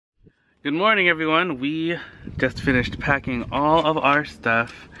Good morning, everyone. We just finished packing all of our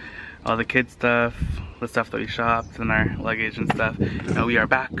stuff, all the kids' stuff, the stuff that we shopped, and our luggage and stuff. And we are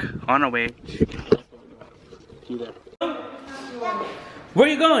back on our way. Where are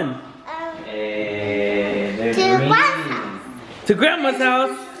you going? To Grandma's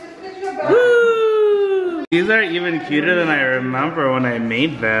house. Woo! These are even cuter than I remember when I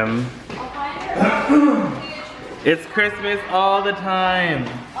made them. It's Christmas all the time.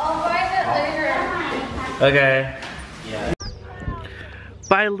 Okay. Yeah.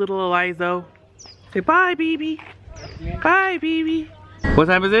 Bye, little Elizo. Say bye, baby. Bye, baby. What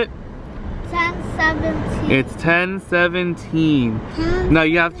time is it? 10:17. It's 10:17. Now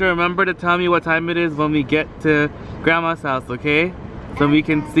you have to remember to tell me what time it is when we get to Grandma's house, okay? So we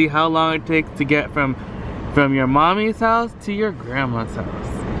can see how long it takes to get from your mommy's house to your grandma's house.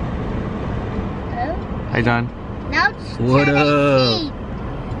 Oh. Hi, John. Now it's What 10:18. up?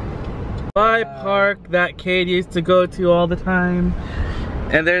 My park that Kate used to go to all the time.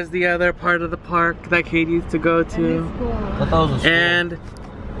 And there's the other part of the park that Kate used to go to. And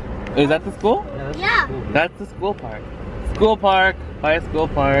is that the school? Yeah. That's the school park. School park. By a school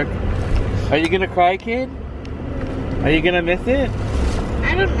park. Are you gonna cry, kid? Are you gonna miss it?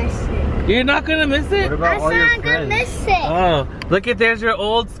 I don't miss it. You're not gonna miss it? What about all your I'm gonna friends? miss it. Oh, look at there's your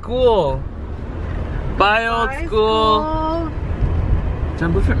old school. Bye, old school.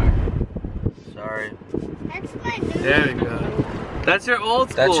 John, move your arm. Sorry. That's my new There we go. That's your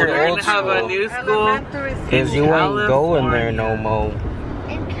old school. That's your We're old gonna have a school. new school. Cause you ain't going there no more.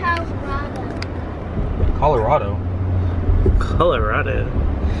 in Colorado. Colorado. Colorado.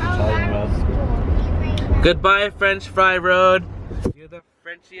 Colorado school. Goodbye, French Fry Road. You're the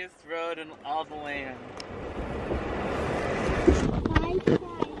Frenchiest road in all the land.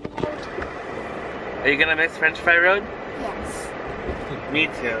 Are you gonna miss French Fry Road? Yes. Me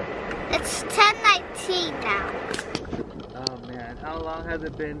too. It's 10:19 now. Oh man, how long has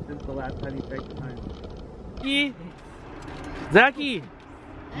it been since the last time you checked the time? Zaki!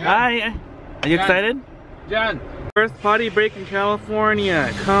 Hi! Are you excited? John. First potty break in California.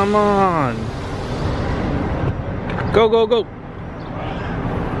 Come on. Go, go, go.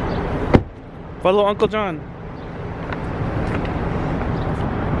 Follow Uncle John.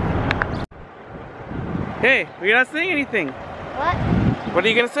 Hey, you're not saying anything. What? What are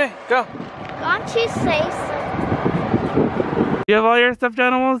you gonna say? Go. Can't you say something? You have all your stuffed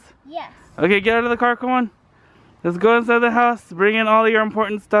animals? Yes. Okay, get out of the car, come on. Let's go inside the house. Bring in all your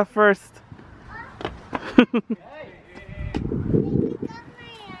important stuff first.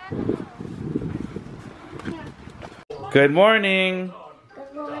 Good morning. Good morning.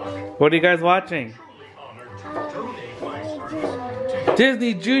 What are you guys watching?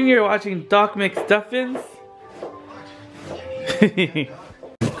 Disney Junior watching Doc McStuffins.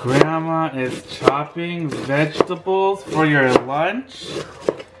 Grandma is chopping vegetables for your lunch.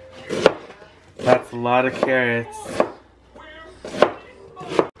 That's a lot of carrots.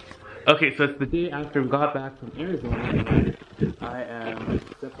 Okay, so it's the day after we got back from Arizona. I am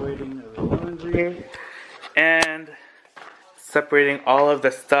separating the laundry and separating all of the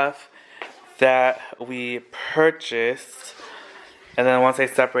stuff that we purchased. And then once I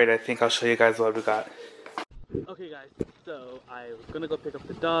separate, I think I'll show you guys what we got. Okay guys, so I was gonna go pick up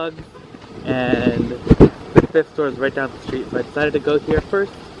the dog, and the thrift store is right down the street, so I decided to go here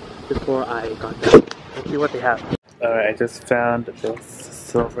first before I got there. Let's see what they have. Alright, I just found this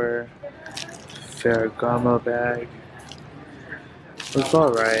silver Ferragamo bag. It's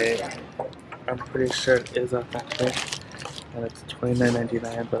alright. I'm pretty sure it is authentic, and it's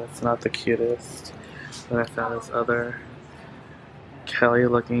 $29.99, but it's not the cutest. Then I found this other Kelly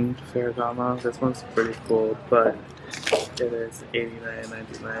looking Ferragamo. This one's pretty cool, but it is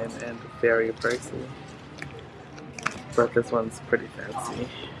 $89.99 and very pricey. But this one's pretty fancy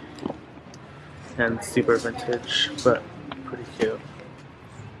and super vintage, but pretty cute.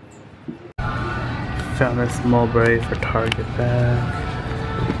 Found this mulberry for Target bag,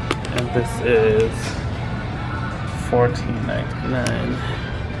 and this is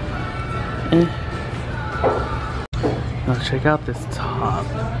 $14.99. Now check out this top.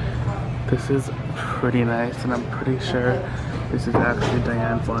 This is pretty nice, and I'm pretty sure this is actually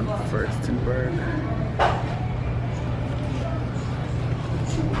Diane Von Furstenberg.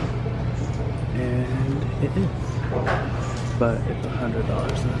 And it is. But it's $100, so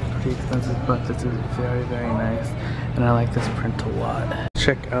it's pretty expensive, but this is very, very nice. And I like this print a lot.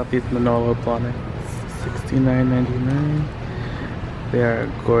 Check out these Manolo Blahnik, $69.99. They are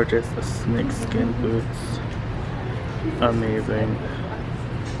gorgeous snake skin boots. Amazing.